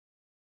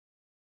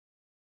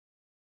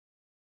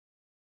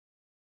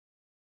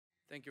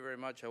Thank you very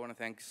much. I want to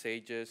thank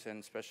SAGES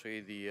and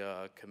especially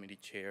the committee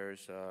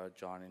chairs,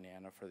 John and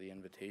Anna, for the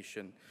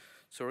invitation.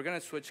 So we're going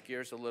to switch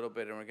gears a little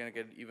bit, and we're going to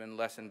get even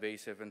less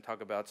invasive and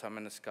talk about some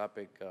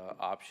endoscopic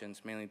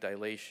options, mainly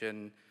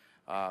dilation,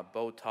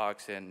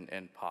 Botox,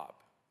 and POP.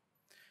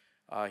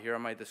 Here are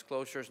my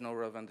disclosures, no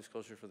relevant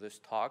disclosure for this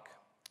talk.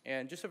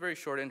 And just a very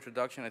short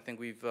introduction. I think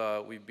we've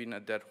beaten a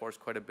dead horse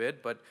quite a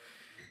bit, but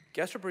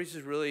gastroparesis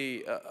is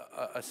really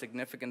a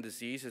significant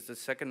disease. It's the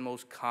second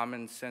most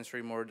common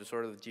sensory motor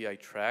disorder of the GI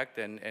tract,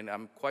 and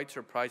I'm quite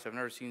surprised. I've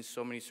never seen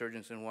so many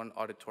surgeons in one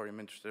auditorium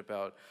interested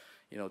about,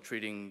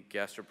 treating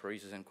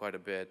gastroparesis in quite a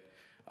bit.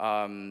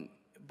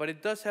 But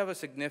it does have a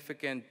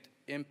significant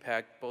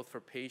impact both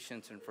for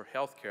patients and for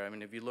healthcare. I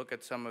mean, if you look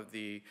at some of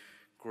the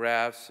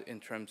graphs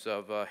in terms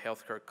of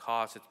healthcare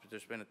costs,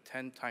 there's been a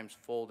 10 times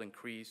fold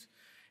increase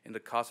in the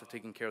cost of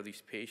taking care of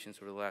these patients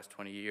over the last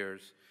 20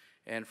 years.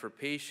 And for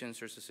patients,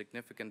 there's a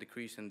significant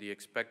decrease in the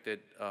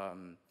expected,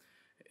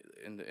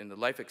 in the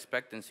life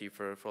expectancy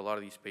for a lot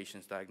of these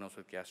patients diagnosed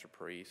with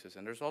gastroparesis.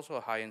 And there's also a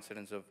high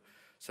incidence of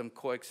some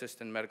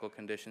coexistent medical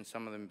conditions,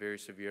 some of them very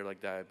severe like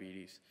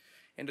diabetes.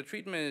 And the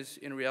treatment is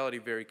in reality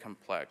very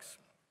complex.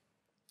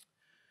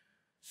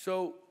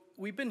 So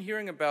we've been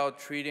hearing about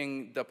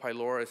treating the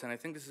pylorus, and I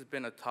think this has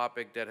been a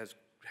topic that has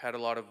had a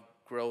lot of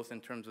growth in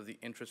terms of the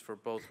interest for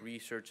both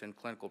research and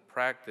clinical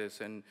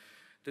practice. And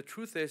the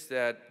truth is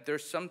that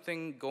there's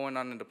something going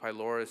on in the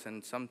pylorus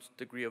and some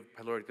degree of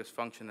pyloric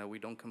dysfunction that we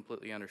don't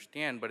completely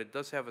understand, but it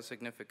does have a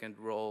significant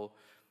role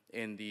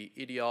in the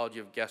etiology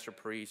of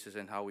gastroparesis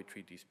and how we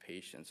treat these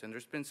patients. And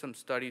there's been some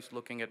studies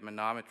looking at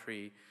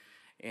manometry,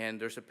 and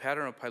there's a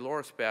pattern of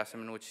pylorospasm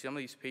in which some of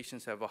these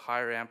patients have a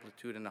higher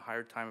amplitude and a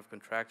higher time of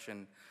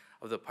contraction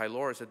of the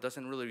pylorus that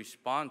doesn't really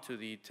respond to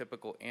the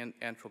typical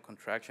antral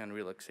contraction and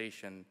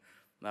relaxation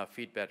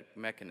feedback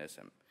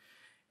mechanism.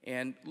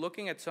 And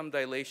looking at some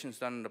dilations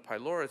done in the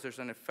pylorus, there's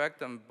an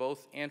effect on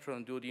both antral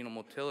and duodenal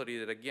motility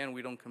that, again,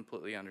 we don't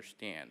completely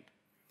understand.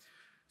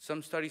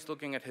 Some studies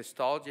looking at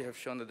histology have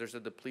shown that there's a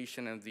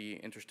depletion of the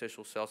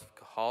interstitial cells of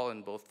Cajal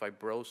and both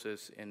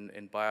fibrosis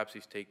in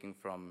biopsies taken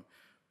from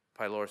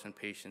pylorus in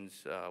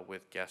patients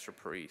with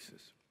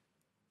gastroparesis.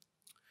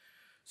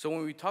 So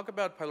when we talk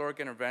about pyloric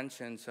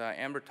interventions,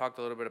 Amber talked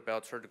a little bit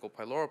about surgical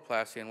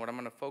pyloroplasty, and what I'm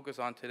going to focus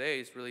on today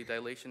is really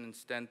dilation and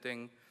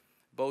stenting,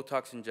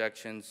 Botox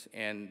injections,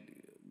 and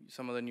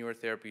some of the newer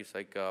therapies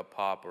like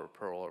POP or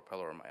pearl or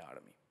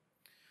pyloromyotomy.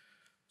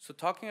 So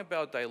talking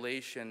about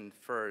dilation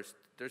first,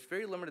 there's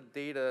very limited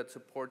data that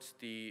supports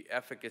the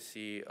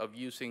efficacy of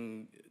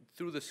using,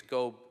 through the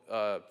scope,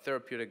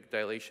 therapeutic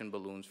dilation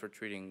balloons for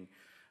treating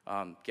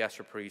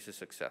gastroparesis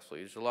successfully.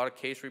 There's a lot of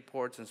case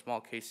reports and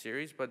small case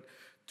series, but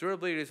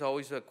durability is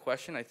always a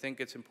question. I think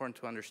it's important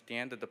to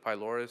understand that the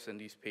pylorus in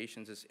these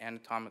patients is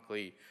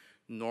anatomically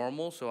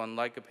normal. So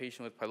unlike a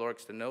patient with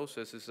pyloric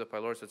stenosis, this is a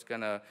pylorus that's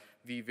going to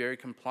be very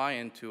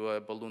compliant to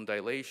a balloon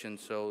dilation.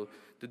 So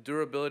the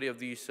durability of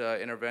these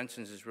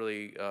interventions is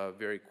really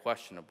very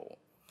questionable.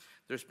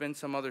 There's been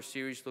some other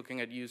series looking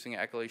at using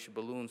achalasia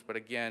balloons, but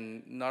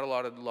again, not a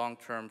lot of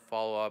long-term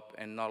follow-up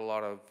and not a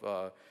lot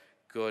of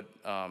good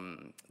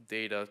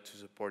data to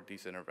support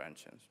these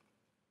interventions.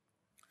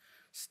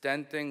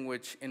 Stenting,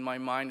 which in my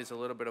mind is a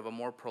little bit of a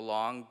more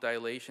prolonged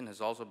dilation,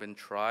 has also been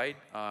tried,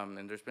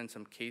 and there's been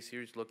some case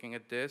series looking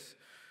at this.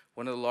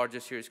 One of the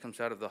largest series comes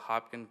out of the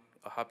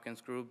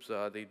Hopkins groups.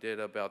 They did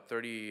about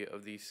 30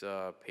 of these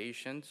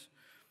patients,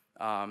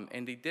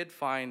 and they did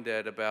find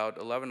that about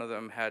 11 of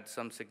them had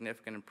some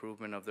significant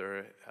improvement of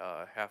their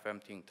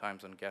half-emptying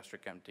times on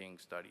gastric emptying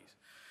studies.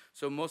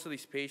 So most of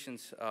these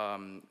patients,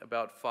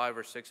 about 5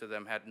 or 6 of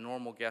them had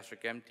normal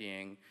gastric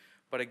emptying.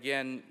 But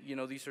again,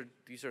 these are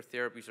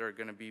therapies that are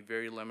going to be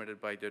very limited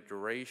by their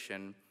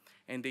duration.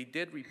 And they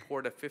did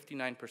report a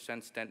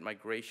 59% stent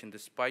migration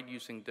despite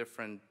using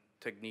different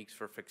techniques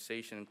for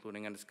fixation,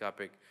 including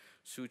endoscopic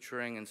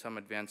suturing and some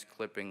advanced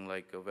clipping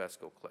like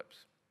Ovesco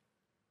clips.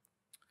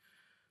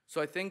 So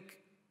I think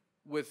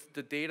with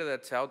the data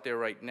that's out there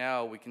right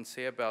now, we can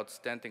say about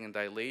stenting and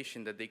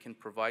dilation that they can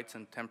provide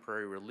some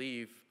temporary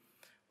relief.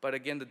 But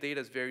again, the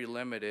data is very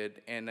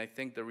limited, and I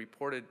think the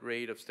reported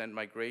rate of stent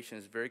migration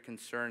is very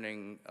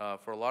concerning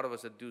for a lot of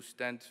us that do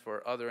stents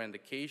for other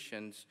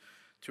indications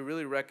to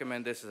really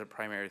recommend this as a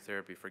primary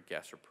therapy for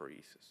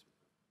gastroparesis.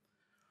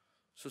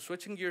 So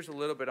switching gears a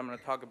little bit, I'm going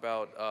to talk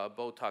about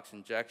Botox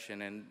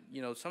injection. And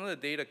some of the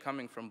data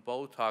coming from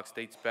Botox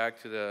dates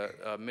back to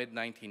the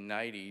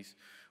mid-1990s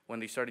when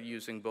they started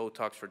using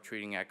Botox for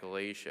treating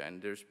achalasia.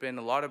 And there's been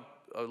a lot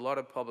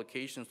of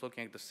publications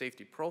looking at the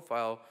safety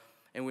profile.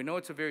 And we know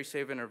it's a very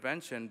safe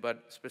intervention,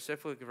 but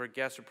specifically for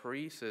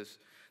gastroparesis,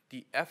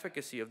 the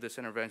efficacy of this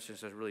intervention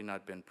has really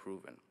not been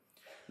proven.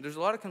 There's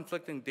a lot of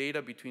conflicting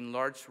data between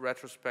large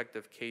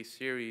retrospective case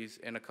series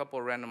and a couple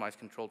of randomized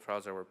controlled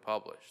trials that were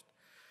published.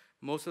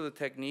 Most of the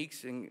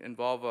techniques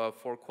involve a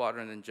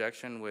 4-quadrant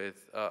injection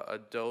with a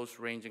dose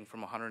ranging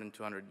from 100 and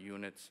 200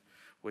 units,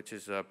 which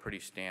is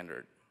pretty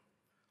standard.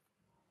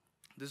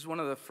 This is one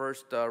of the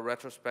first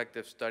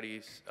retrospective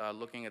studies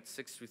looking at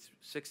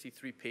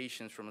 63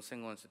 patients from a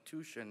single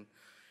institution.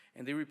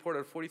 And they reported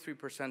a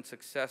 43%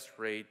 success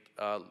rate,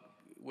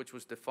 which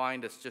was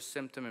defined as just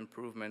symptom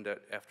improvement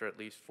after at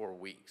least 4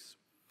 weeks.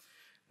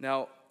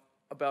 Now,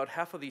 about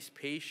half of these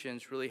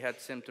patients really had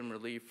symptom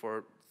relief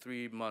for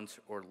 3 months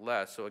or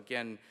less. So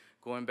again,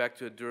 going back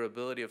to the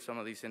durability of some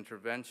of these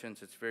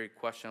interventions, it's very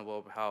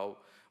questionable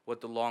what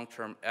the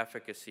long-term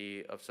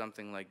efficacy of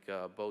something like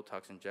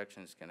Botox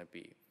injection is going to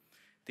be.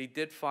 They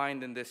did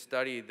find in this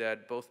study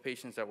that both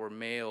patients that were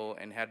male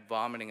and had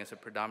vomiting as a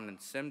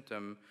predominant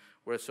symptom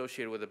were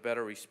associated with a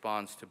better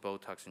response to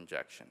Botox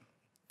injection.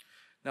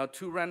 Now,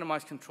 2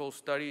 randomized control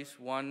studies,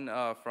 one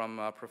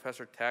from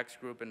Professor Tack's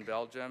group in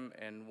Belgium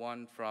and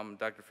one from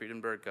Dr.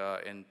 Friedenberg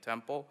in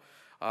Temple,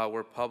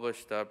 were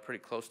published pretty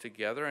close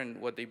together.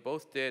 And what they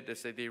both did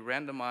is that they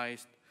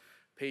randomized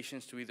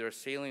patients to either a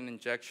saline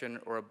injection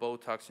or a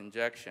Botox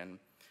injection.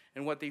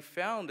 And what they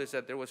found is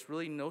that there was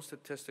really no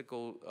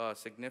statistical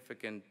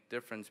significant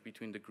difference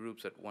between the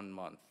groups at 1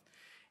 month.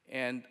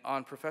 And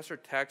on Professor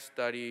Tack's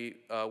study,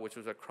 which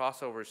was a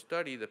crossover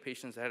study, the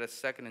patients that had a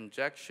second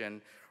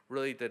injection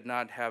really did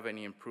not have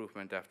any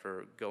improvement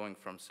after going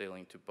from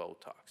saline to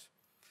Botox.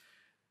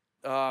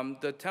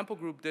 The Temple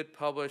group did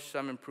publish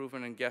some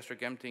improvement in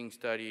gastric emptying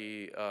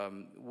study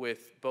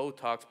with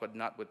Botox, but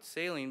not with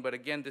saline. But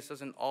again, this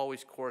doesn't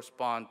always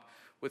correspond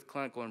with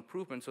clinical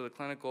improvement, so the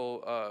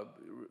clinical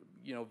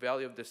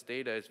value of this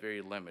data is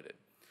very limited.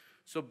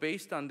 So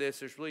based on this,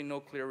 there's really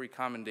no clear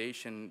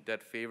recommendation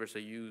that favors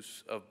the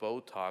use of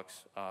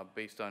Botox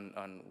based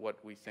on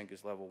what we think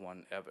is level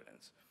 1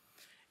 evidence.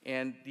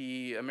 And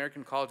the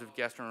American College of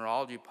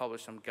Gastroenterology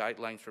published some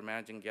guidelines for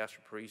managing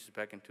gastroparesis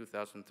back in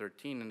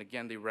 2013, and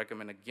again, they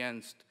recommend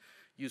against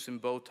using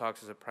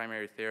Botox as a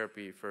primary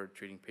therapy for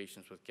treating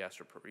patients with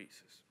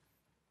gastroparesis.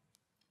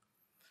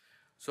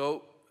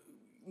 So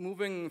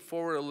moving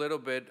forward a little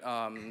bit,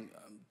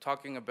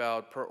 talking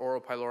about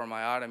per-oral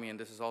pyloromyotomy, and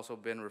this has also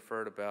been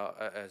referred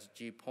about as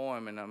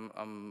G-POEM, and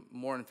I'm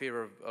more in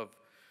favor of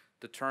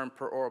the term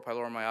per-oral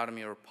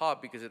pyloromyotomy or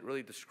POP because it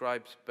really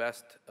describes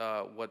best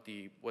what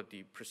the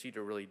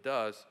procedure really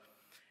does.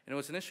 And it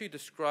was initially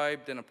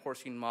described in a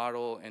porcine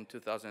model in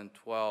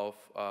 2012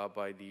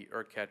 by the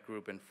ERCAT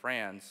group in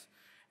France.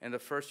 And the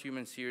first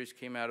human series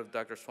came out of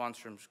Dr.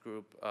 Swanstrom's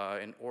group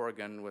in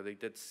Oregon, where they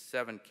did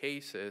 7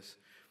 cases.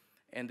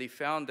 And they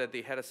found that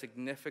they had a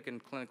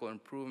significant clinical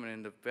improvement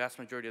in the vast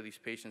majority of these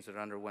patients that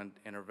underwent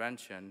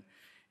intervention.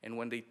 And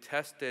when they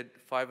tested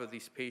 5 of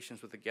these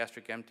patients with a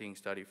gastric emptying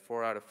study,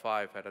 4 out of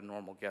 5 had a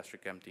normal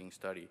gastric emptying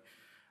study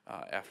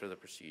after the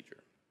procedure.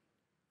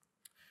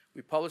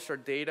 We published our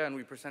data and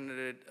we presented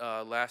it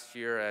last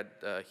year at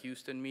a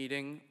Houston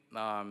meeting.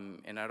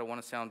 And I don't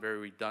want to sound very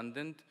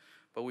redundant,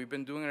 but we've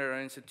been doing it at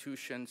our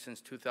institution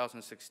since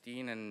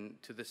 2016,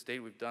 and to this date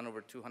we've done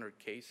over 200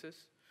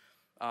 cases.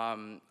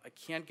 I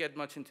can't get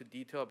much into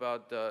detail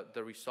about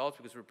the results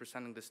because we're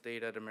presenting this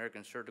data at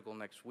American Surgical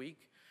next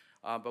week.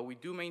 But we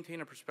do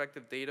maintain a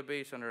prospective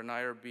database under an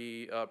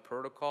IRB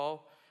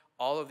protocol.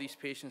 All of these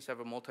patients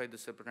have a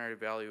multidisciplinary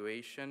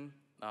evaluation.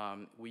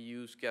 We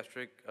use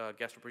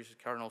gastroparesis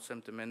cardinal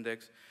symptom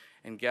index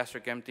and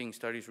gastric emptying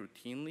studies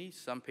routinely.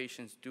 Some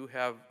patients do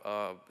have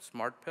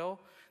smart pill.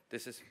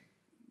 This is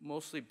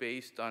mostly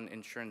based on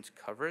insurance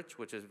coverage,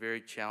 which is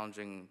very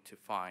challenging to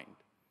find.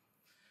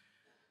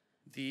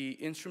 The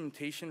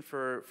instrumentation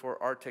for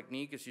our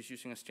technique is just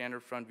using a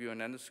standard front view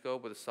and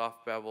endoscope with a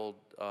soft beveled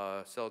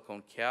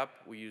silicone cap.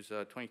 We use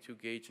a 22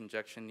 gauge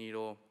injection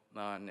needle,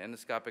 an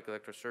endoscopic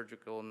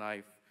electrosurgical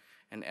knife,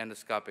 and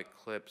endoscopic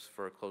clips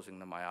for closing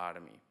the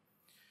myotomy.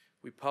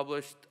 We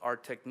published our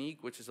technique,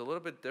 which is a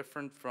little bit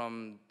different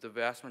from the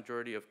vast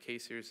majority of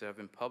case series that have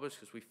been published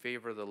because we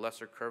favor the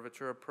lesser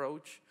curvature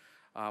approach.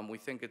 We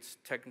think it's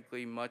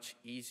technically much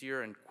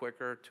easier and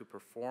quicker to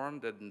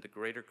perform than the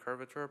greater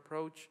curvature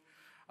approach.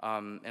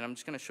 And I'm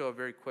just going to show a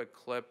very quick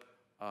clip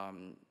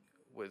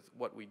with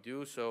what we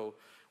do. So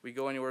we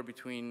go anywhere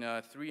between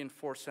 3 and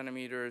 4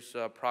 centimeters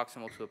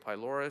proximal to the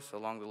pylorus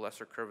along the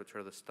lesser curvature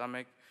of the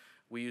stomach.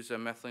 We use a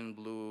methylene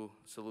blue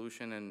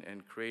solution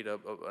and create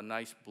a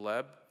nice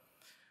bleb.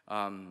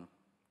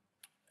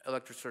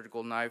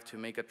 Electrosurgical knife to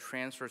make a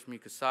transverse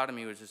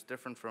mucosotomy, which is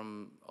different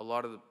from a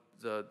lot of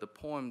the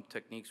POEM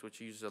techniques, which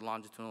use a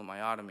longitudinal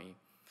myotomy.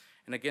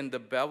 And again, the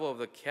bevel of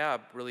the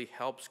cap really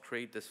helps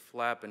create this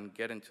flap and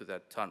get into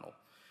that tunnel.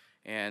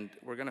 And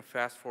we're going to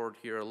fast forward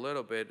here a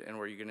little bit, and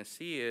what you're going to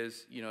see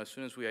is, as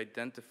soon as we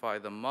identify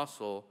the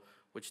muscle,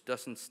 which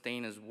doesn't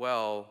stain as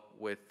well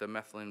with the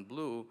methylene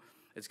blue,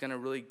 it's going to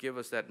really give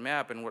us that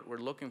map. And what we're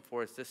looking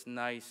for is this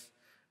nice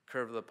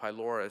curve of the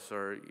pylorus,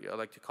 or I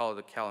like to call it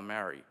the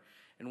calamari.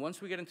 And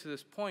once we get into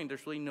this point,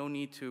 there's really no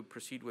need to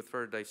proceed with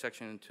further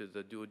dissection into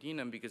the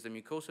duodenum because the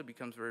mucosa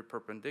becomes very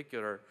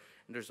perpendicular,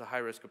 and there's a high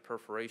risk of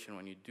perforation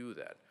when you do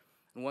that.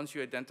 And once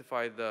you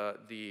identify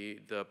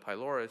the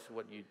pylorus,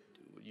 what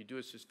you do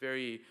is just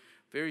very,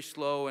 very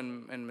slow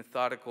and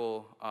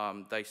methodical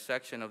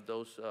dissection of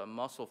those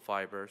muscle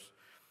fibers.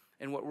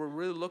 And what we're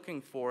really looking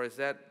for is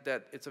that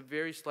it's a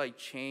very slight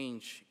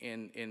change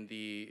in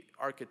the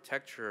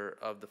architecture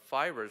of the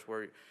fibers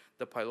where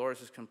the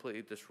pylorus is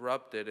completely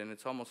disrupted, and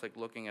it's almost like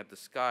looking at the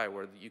sky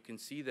where you can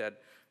see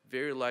that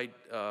very light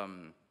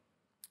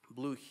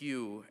blue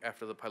hue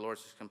after the pylorus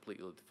is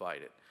completely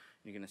divided.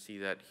 You're going to see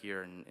that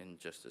here in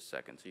just a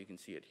second. So you can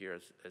see it here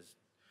as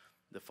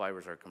the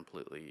fibers are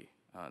completely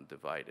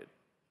divided.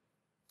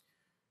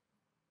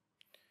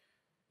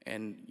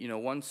 And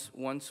once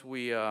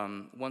we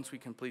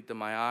complete the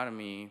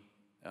myotomy,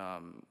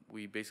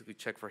 we basically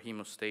check for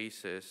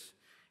hemostasis,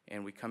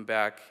 and we come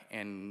back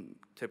and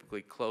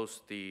typically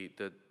close the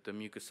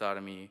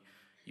mucosotomy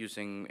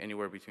using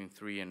anywhere between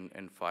 3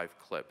 and 5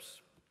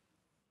 clips.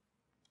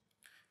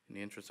 In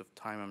the interest of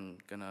time, I'm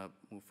gonna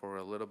move forward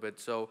a little bit.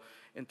 So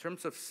in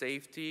terms of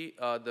safety,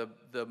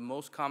 the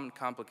most common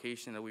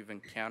complication that we've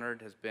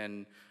encountered has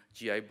been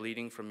GI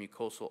bleeding from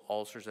mucosal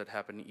ulcers that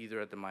happen either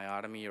at the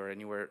myotomy or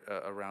anywhere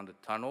around the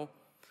tunnel.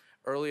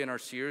 Early in our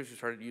series, we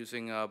started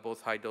using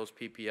both high-dose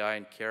PPI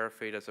and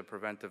Carafate as a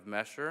preventive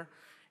measure,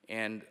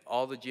 and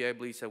all the GI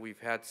bleeds that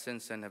we've had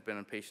since then have been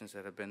in patients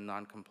that have been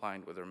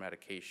non-compliant with their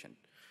medication.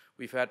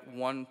 We've had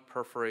 1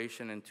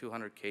 perforation in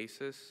 200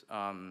 cases,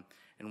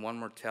 and 1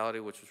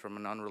 mortality, which was from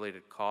an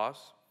unrelated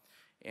cause.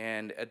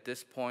 And at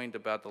this point,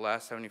 about the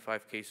last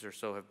 75 cases or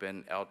so have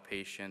been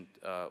outpatient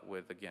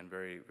with, again,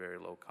 very, very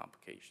low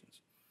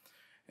complications.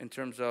 In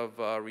terms of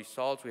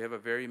results, we have a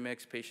very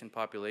mixed patient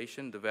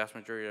population. The vast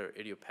majority are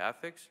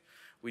idiopathics.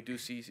 We do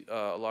see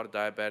a lot of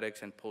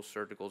diabetics and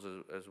post-surgicals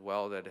as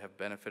well that have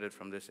benefited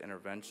from this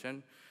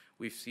intervention.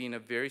 We've seen a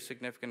very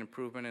significant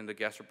improvement in the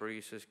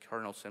gastroparesis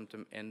cardinal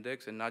symptom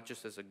index, and not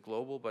just as a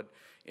global, but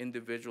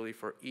individually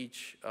for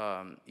each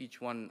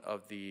one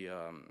of the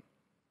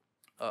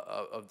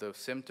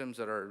symptoms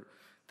that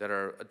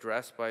are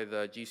addressed by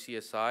the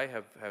GCSI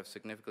have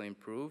significantly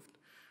improved.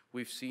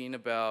 We've seen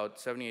about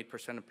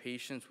 78% of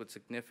patients with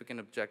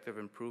significant objective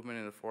improvement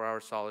in the 4-hour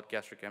solid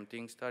gastric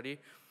emptying study,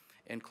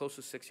 and close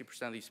to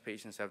 60% of these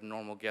patients have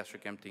normal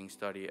gastric emptying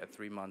study at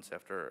 3 months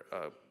after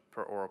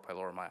per oral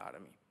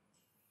pyloromyotomy.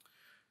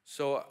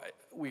 So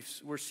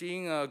we're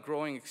seeing a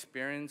growing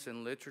experience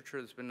in literature.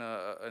 There's been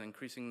an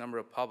increasing number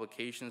of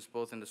publications,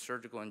 both in the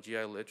surgical and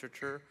GI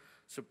literature,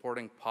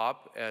 supporting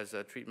POP as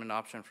a treatment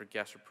option for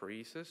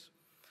gastroparesis.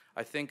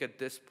 I think at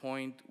this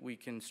point, we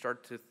can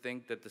start to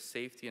think that the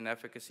safety and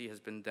efficacy has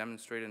been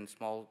demonstrated in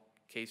small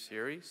case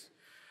series.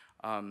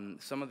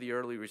 Some of the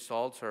early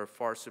results are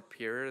far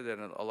superior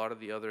than a lot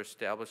of the other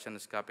established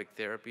endoscopic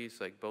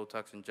therapies like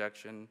Botox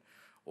injection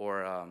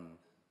or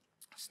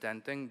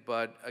stenting,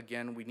 but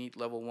again, we need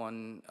level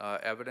 1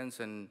 evidence,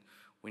 and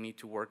we need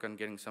to work on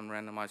getting some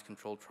randomized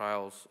controlled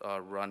trials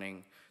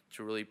running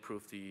to really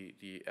prove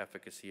the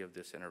efficacy of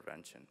this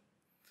intervention.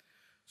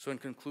 So in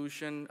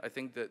conclusion, I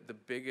think that the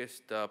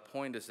biggest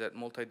point is that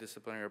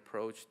multidisciplinary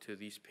approach to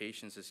these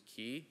patients is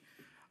key.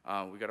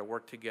 We got to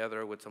work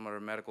together with some of our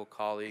medical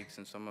colleagues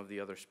and some of the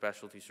other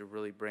specialties to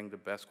really bring the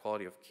best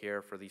quality of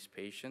care for these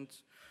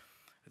patients.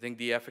 I think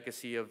the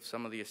efficacy of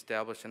some of the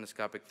established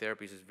endoscopic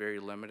therapies is very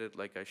limited,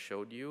 like I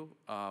showed you,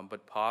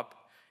 but POP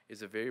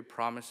is a very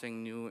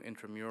promising new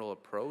intramural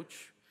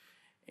approach,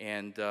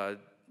 and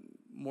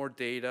more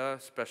data,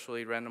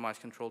 especially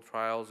randomized controlled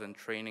trials and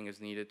training, is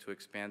needed to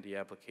expand the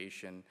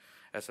application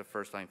as a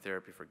first-line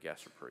therapy for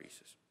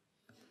gastroparesis.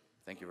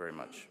 Thank you very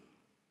much.